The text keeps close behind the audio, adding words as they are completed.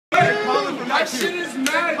That shit is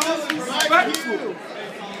mad disrespectful.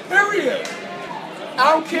 Period.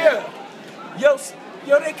 I don't care.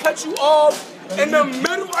 Yo, they cut you off in the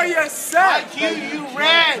middle of your set. MikeQ, you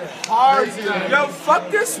ran hard. Yo,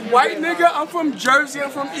 fuck this white nigga. I'm from Jersey.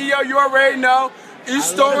 I'm from EO. You already know.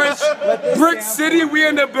 East Orange, Brick City. We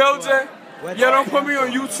in the building. Yo, don't put me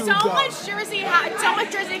on YouTube. So much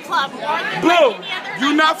Jersey club. Blue,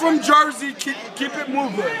 you not from Jersey. Keep it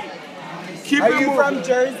moving. Keep it moving. Are you from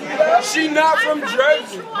Jersey though? She not from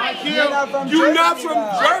Jersey. You're not from Jersey. You not from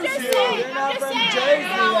Jersey. You're not from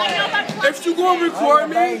Jersey. If you gonna record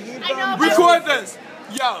me, record this.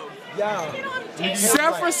 Yo.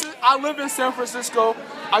 San Francisco. I live in San Francisco.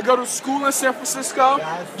 I go to school in San Francisco.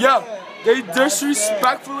 Yo, they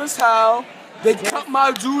disrespectful as hell. They cut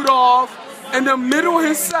my dude off in the middle of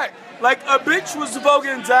his set. Like a bitch was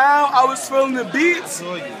voguing down. I was feeling the beats.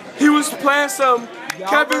 He was playing some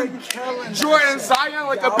Kevin Jordan Zion,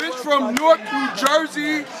 like a bitch from Newark, New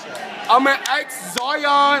Jersey. I'm an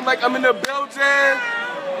ex-Zion, like I'm in the building.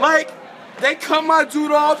 Like, they cut my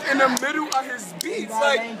dude off in the middle of his beats.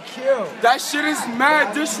 Like, that shit is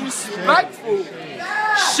mad disrespectful.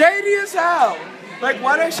 Shady as hell. Like,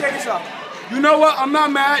 why they shady as hell? You know what? I'm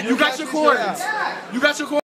not mad. You got your coins. You got your coins.